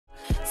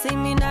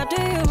girl,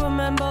 do you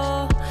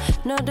remember?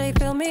 No, they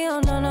feel me,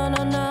 oh no, no,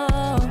 no, no.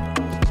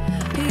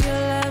 Your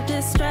love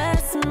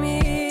distress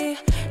me,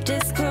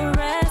 just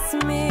caress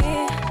me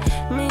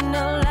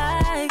no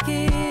like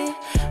it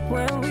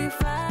when we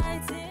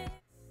fight it.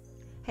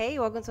 Hey,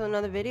 welcome to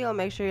another video.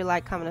 Make sure you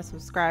like, comment, and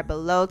subscribe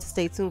below to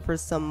stay tuned for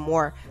some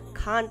more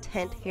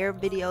content, hair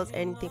videos,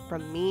 anything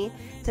from me.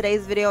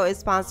 Today's video is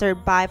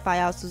sponsored by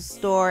Fayasu's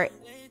store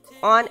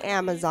on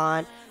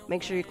Amazon.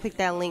 Make sure you click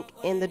that link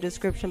in the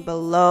description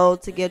below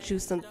to get you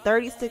some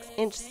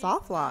 36-inch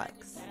soft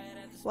locks.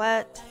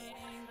 What?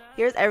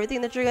 Here's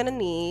everything that you're gonna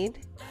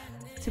need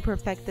to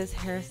perfect this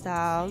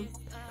hairstyle.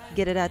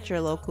 Get it at your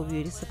local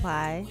beauty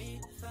supply.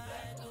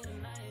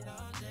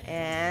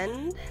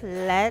 And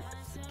let's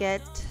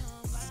get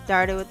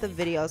started with the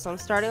video. So I'm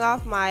starting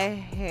off my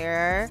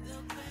hair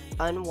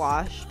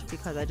unwashed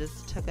because I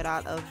just took it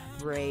out of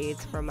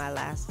braids from my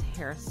last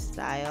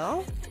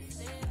hairstyle.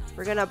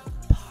 We're gonna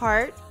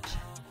part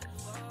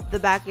the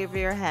back of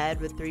your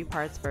head with 3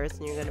 parts first,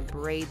 and you're gonna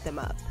braid them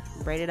up.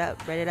 Braid it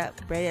up, braid it up,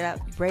 braid it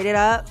up, braid it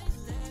up.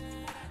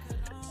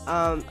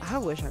 I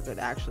wish I could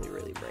actually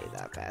really braid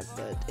that fast,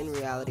 but in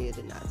reality it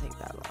did not take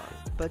that long.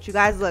 But you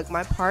guys, look,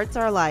 my parts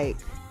are like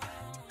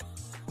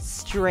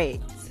straight.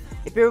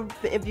 If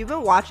you've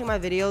been watching my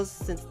videos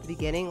since the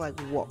beginning, like,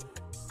 whoa.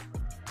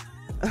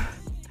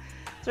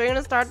 So you're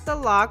gonna start the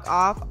lock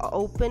off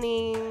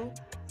opening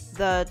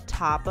the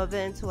top of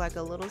it into like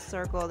a little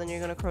circle, then you're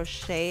gonna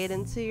crochet it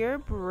into your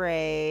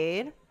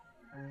braid,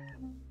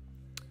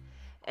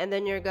 and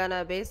then you're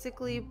gonna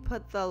basically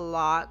put the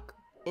lock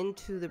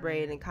into the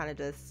braid and kind of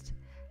just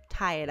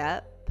tie it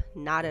up,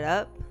 knot it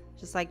up,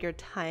 just like you're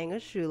tying a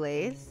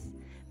shoelace.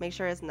 Make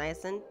sure it's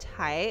nice and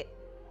tight.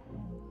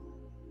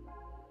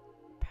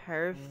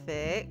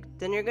 Perfect.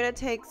 Then you're gonna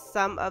take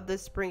some of the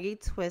springy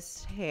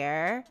twist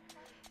hair,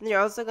 and you're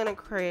also gonna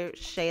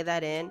crochet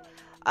that in.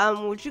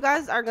 What you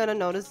guys are gonna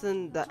notice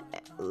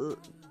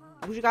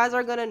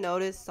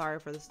sorry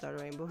for the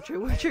stuttering, but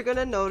what you're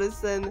gonna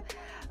notice in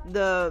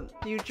the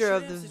future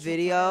of the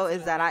video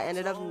is that I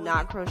ended up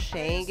not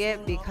crocheting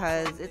it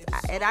because it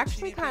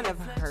actually kind of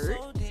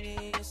hurt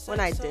when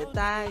I did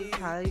that. You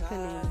probably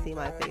couldn't even see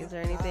my face or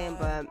anything,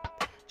 but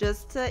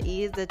just to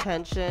ease the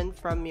tension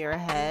from your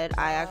head,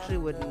 I actually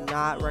would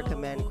not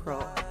recommend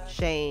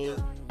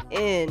crocheting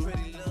in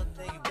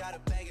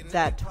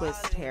that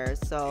twist hair.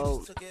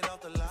 So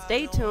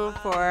stay tuned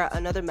for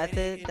another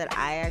method that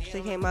I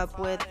actually came up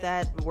with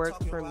that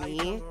worked for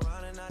me.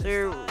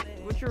 So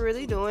what you're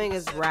really doing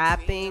is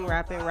wrapping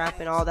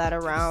all that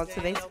around to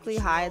basically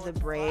hide the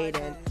braid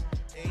and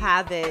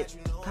have it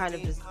kind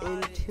of just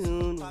in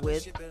tune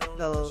with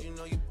the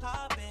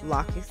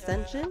lock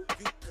extension.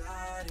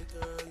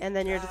 And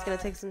then you're just gonna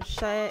take some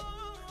shine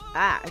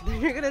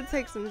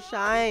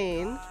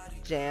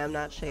jam,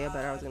 not shea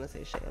butter. I was gonna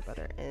say shea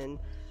butter, and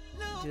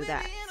do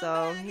that.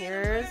 So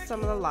here's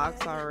some of the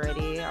locks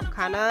already. I've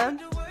kind of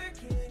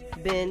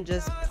been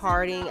just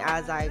parting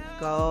as I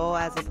go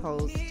as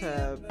opposed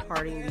to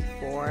parting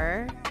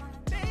before.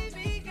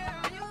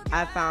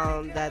 I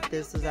found that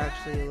this is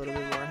actually a little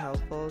bit more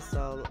helpful.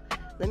 So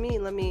let me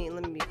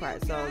be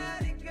quiet. So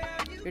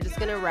you're just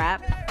gonna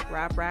wrap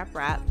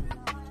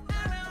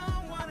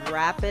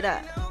it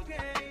up,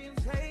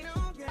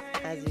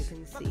 as you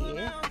can see.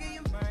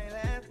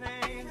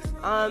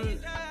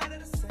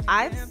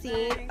 I've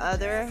seen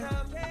other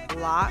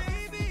lock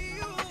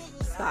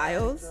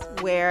styles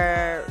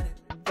where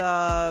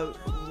the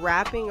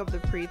wrapping of the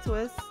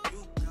pre-twist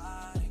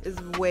is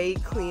way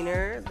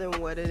cleaner than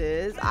what it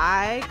is.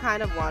 I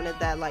kind of wanted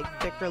that like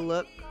thicker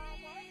look,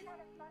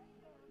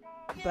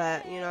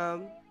 but you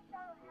know,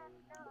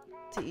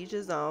 to each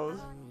his own,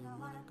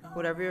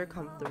 whatever you're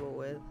comfortable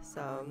with.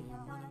 So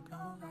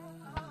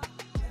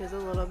here's a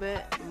little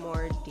bit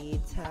more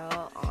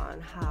detail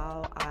on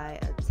how I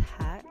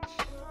attach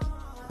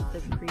the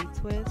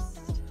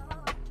pre-twist.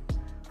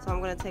 So I'm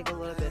gonna take a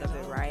little bit of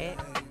it, right,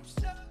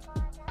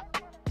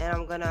 and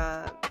I'm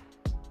gonna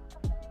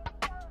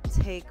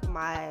take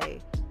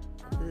my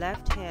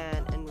left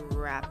hand and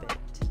wrap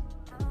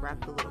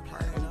the little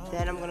part, and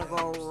then I'm gonna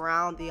go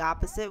around the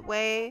opposite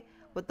way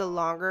with the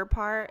longer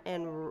part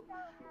and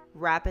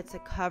wrap it to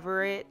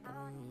cover it,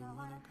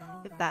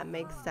 if that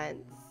makes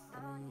sense.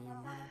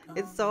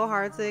 It's so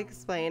hard to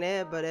explain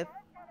it, but if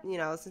you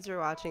know, since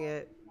you're watching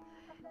it,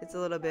 it's a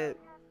little bit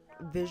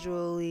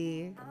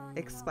visually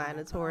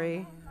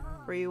explanatory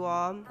for you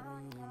all.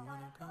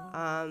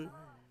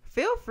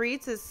 Feel free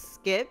to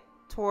skip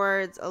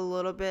towards a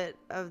little bit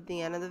of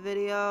the end of the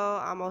video.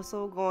 I'm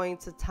also going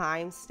to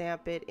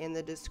timestamp it in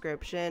the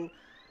description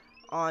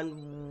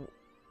on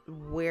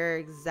where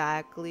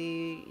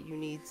exactly you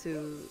need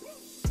to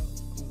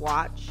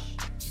watch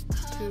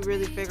to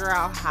really figure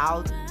out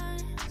how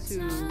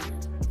to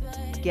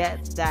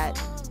get the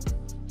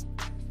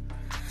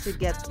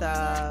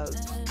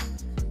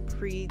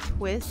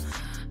pre-twist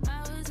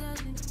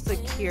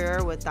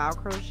secure without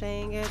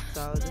crocheting it.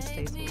 So just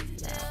stay tuned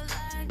for that.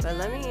 But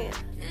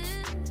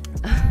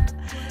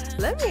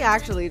let me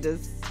actually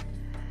just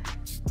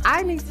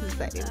I need to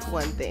say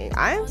one thing.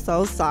 I am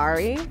so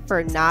sorry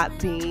for not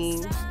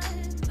being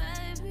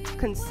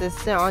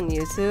consistent on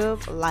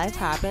YouTube. Life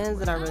happens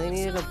and I really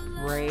needed a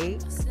break.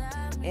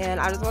 And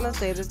I just want to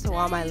say this to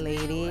all my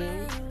ladies.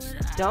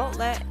 Don't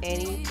let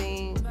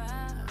anything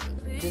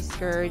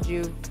discourage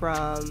you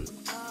from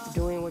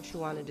doing what you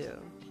want to do.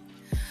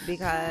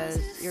 Because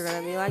you're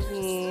going to be like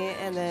me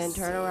and then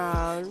turn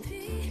around,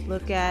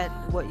 look at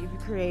what you've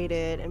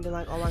created and be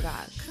like, oh my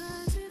gosh,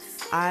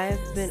 I've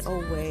been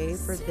away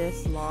for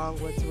this long,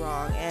 what's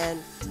wrong? And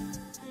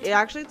it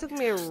actually took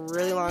me a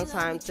really long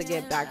time to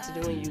get back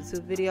to doing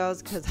YouTube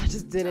videos because I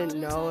just didn't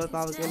know if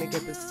I was going to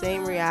get the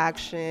same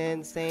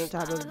reaction, same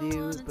type of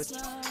views. But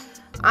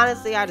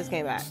honestly, I just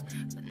came back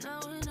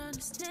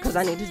because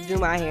I needed to do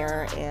my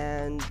hair,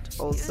 and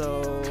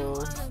also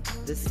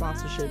this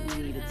sponsorship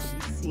needed to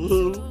be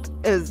seen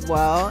as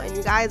well. And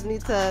you guys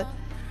need to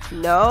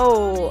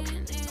know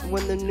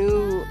when the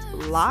new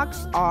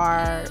locks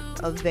are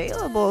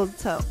available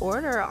to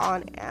order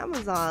on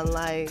Amazon.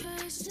 Like,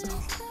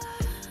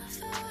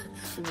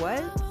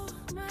 what?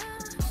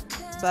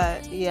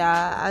 But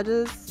yeah, I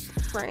just,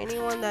 for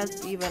anyone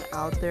that's even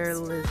out there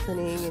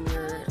listening and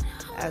you're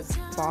as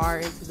far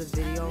into the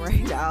video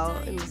right now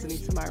and listening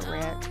to my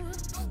rant,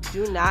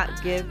 do not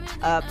give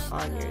up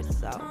on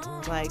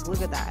yourself. Like,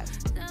 look at that.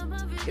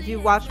 If you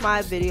watch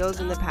my videos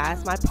in the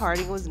past, my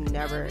parting was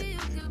never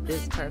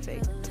this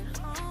perfect.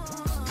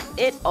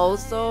 It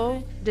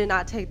also did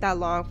not take that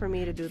long for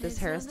me to do this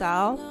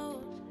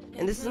hairstyle,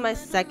 and this is my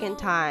second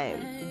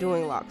time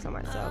doing locks on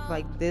myself.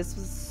 Like, this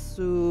was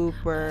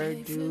super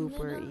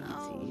duper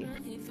easy.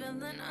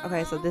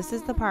 Okay, so this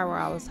is the part where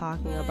I was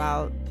talking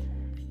about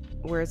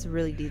where it's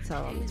really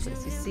detailed on the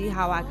twist. You see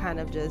how I kind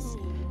of just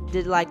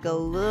did like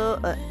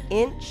an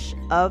inch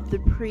of the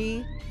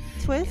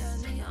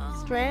pre-twist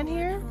strand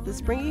here, the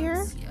springy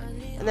here,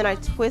 and then I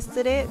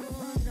twisted it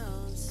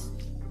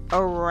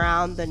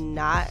around the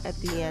knot at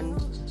the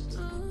end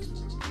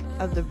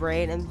of the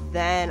braid, and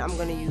then I'm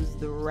going to use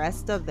the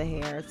rest of the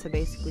hair to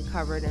basically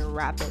cover it and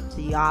wrap it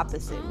the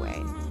opposite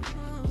way.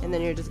 And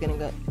then you're just going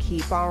to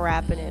keep on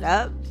wrapping it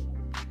up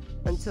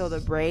until the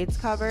braid's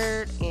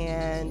covered,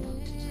 and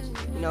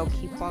you know,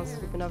 keep on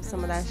scooping up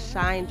some of that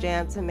shine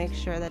jam to make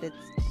sure that it's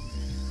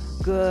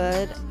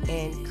good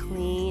and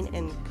clean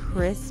and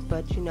crisp.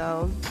 But you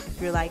know,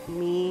 if you're like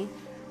me,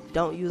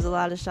 don't use a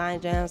lot of shine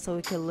jam so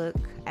it can look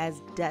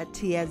as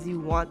dirty as you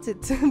want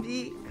it to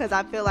be, because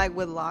I feel like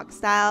with lock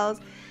styles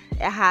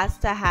it has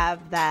to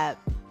have that,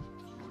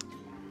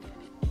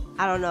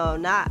 I don't know,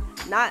 not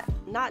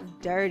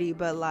dirty,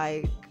 but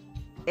like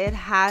it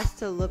has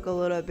to look a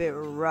little bit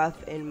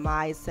rough in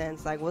my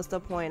sense. Like, what's the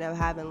point of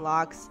having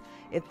locks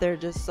if they're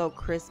just so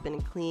crisp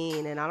and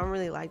clean? And I don't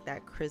really like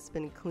that crisp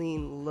and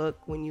clean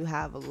look when you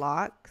have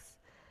locks.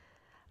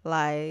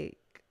 Like,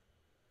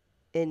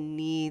 it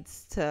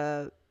needs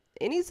to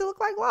look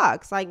like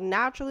locks, like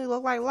naturally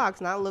look like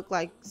locks, not look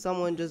like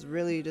someone just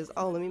really just,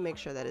 oh, let me make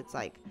sure that it's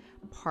like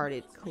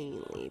parted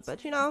cleanly.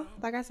 But you know,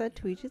 like I said,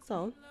 to each its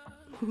own.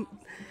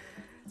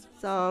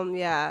 So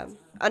yeah,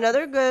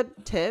 another good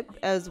tip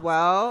as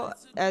well,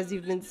 as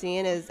you've been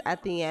seeing, is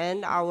at the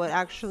end I would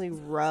actually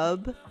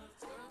rub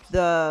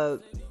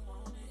the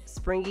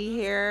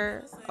springy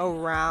hair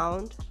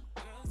around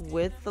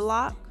with the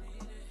lock,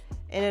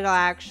 and it'll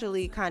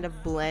actually kind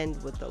of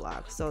blend with the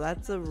lock. So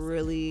that's a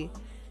really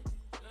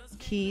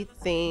key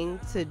thing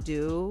to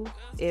do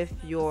if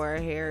your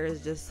hair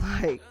is just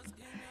like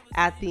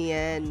at the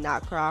end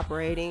not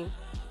cooperating.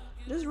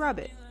 Just rub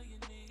it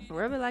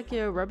like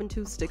you're rubbing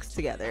two sticks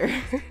together.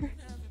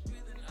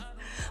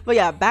 But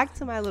yeah, back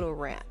to my little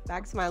rant,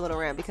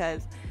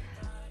 because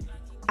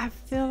I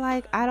feel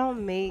like I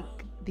don't make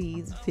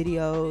these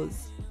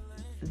videos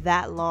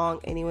that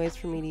long anyways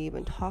for me to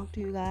even talk to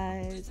you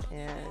guys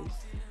and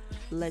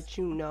let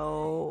you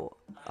know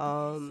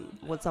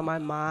what's on my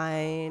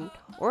mind,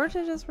 or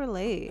to just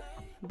relate.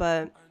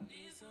 But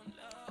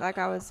like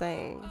I was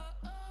saying,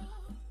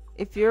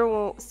 if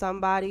you're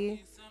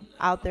somebody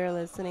out there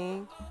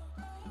listening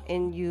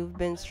and you've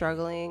been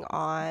struggling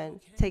on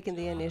taking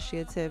the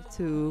initiative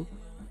to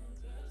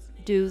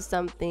do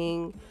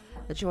something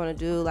that you want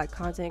to do, like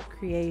content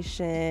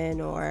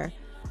creation, or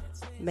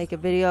make a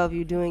video of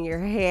you doing your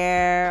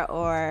hair,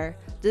 or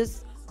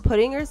just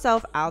putting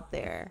yourself out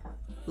there,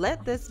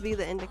 let this be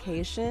the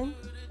indication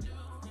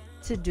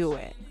to do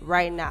it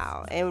right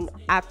now. And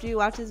after you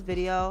watch this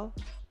video,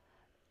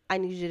 I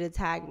need you to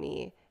tag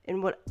me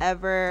in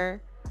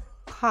whatever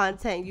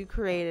content you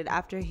created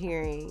after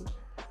hearing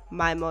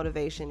my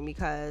motivation,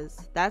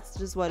 because that's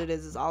just what it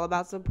is. It's all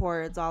about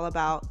support. It's all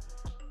about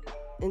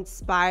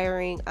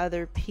inspiring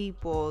other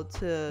people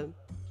to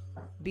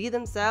be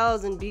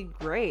themselves and be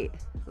great.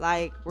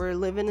 Like, we're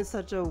living in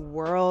such a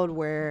world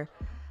where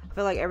I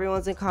feel like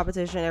everyone's in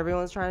competition.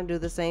 Everyone's trying to do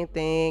the same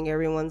thing.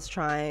 Everyone's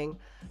trying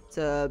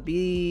to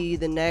be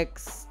the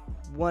next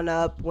one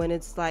up, when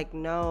it's like,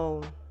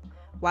 no.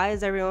 Why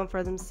is everyone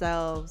for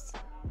themselves?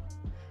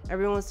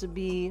 Everyone wants to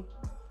be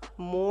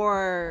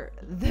more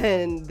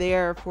than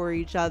there for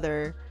each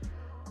other.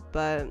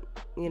 But,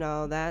 you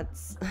know,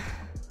 that's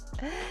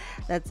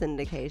that's an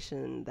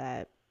indication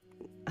that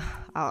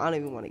I don't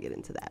even want to get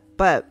into that.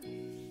 But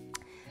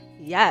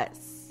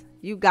yes,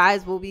 you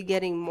guys will be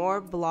getting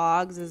more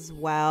vlogs as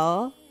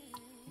well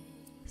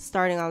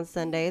starting on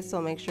Sunday,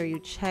 so make sure you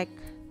check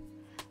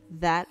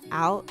that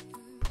out.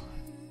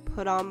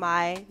 Put on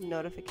my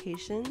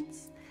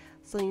notifications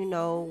so you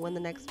know when the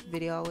next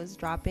video is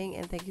dropping.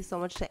 And thank you so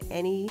much to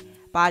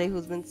anybody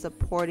who's been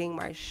supporting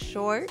my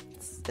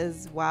shorts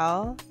as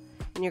well.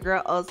 And your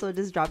girl also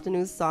just dropped a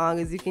new song,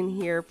 as you can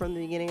hear from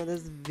the beginning of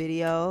this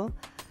video.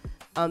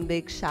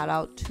 Big shout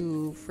out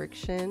to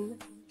Friction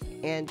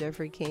and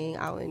Jeffrey King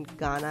out in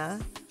Ghana.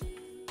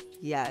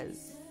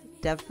 Yes,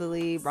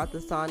 definitely brought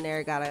this on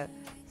there. Got a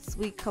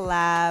sweet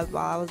collab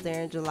while I was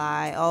there in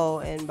July. Oh,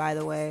 and by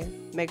the way,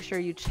 make sure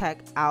you check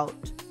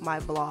out my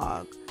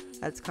vlog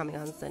that's coming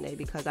on Sunday,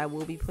 because I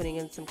will be putting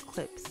in some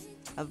clips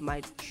of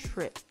my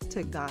trip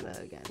to Ghana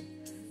again.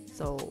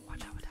 So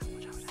watch out with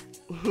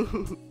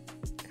that.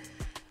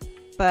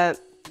 But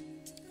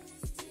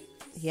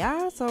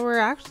yeah, so we're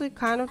actually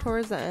kind of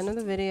towards the end of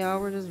the video.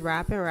 We're just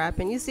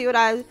wrapping. You see what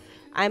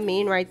I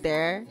mean right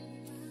there?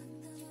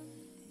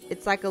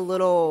 It's like a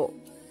little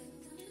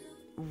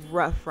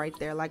rough right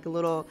there, like a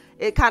little,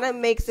 it kind of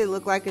makes it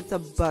look like it's a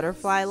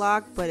butterfly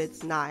lock, but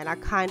it's not. And I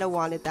kind of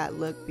wanted that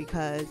look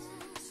because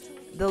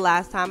the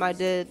last time I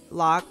did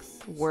locks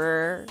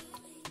were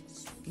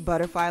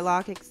butterfly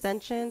lock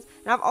extensions,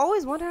 and I've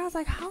always wondered, I was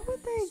like, how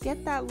would they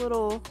get that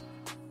little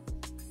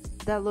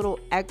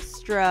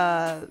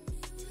extra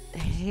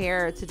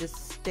hair to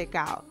just stick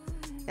out?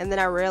 And then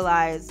I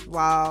realized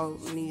while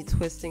me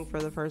twisting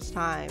for the first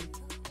time,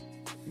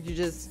 you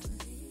just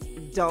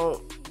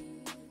don't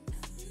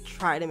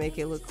try to make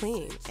it look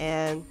clean,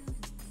 and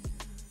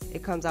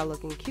it comes out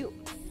looking cute.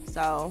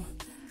 So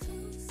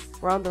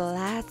we're on the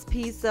last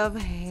piece of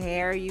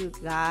hair, you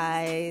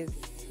guys.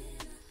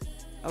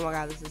 Oh my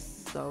god, this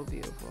is so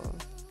beautiful.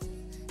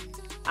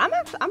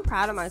 I'm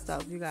proud of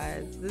myself, you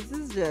guys. This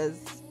is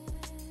just,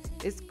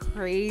 it's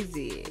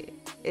crazy.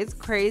 It's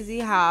crazy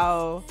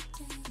how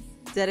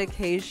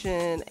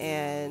dedication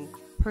and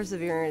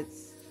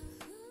perseverance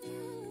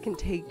can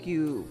take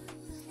you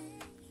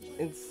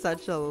in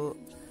such a,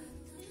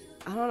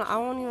 I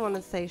don't even want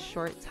to say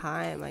short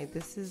time. Like,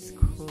 this is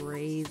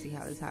crazy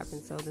how this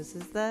happened. So this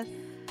is the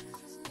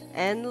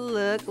end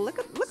look. Look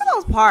at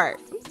those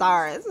parts. I'm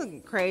sorry, this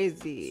is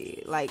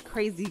crazy, like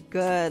crazy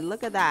good.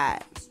 Look at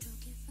that.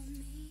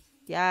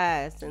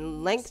 Yes,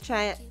 and length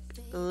check.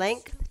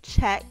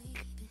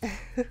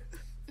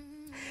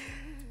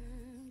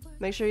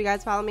 Make sure you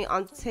guys follow me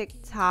on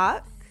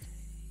TikTok.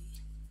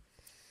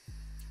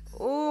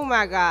 Oh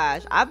my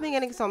gosh, I've been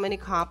getting so many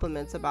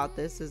compliments about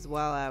this as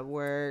well at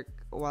work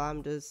while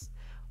I'm just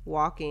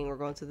walking or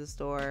going to the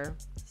store.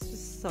 It's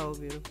just so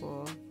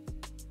beautiful.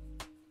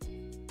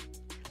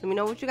 Let me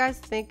know what you guys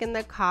think in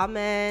the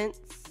comments.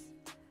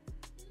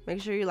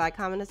 Make sure you like,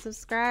 comment, and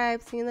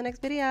subscribe. See you in the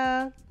next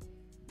video.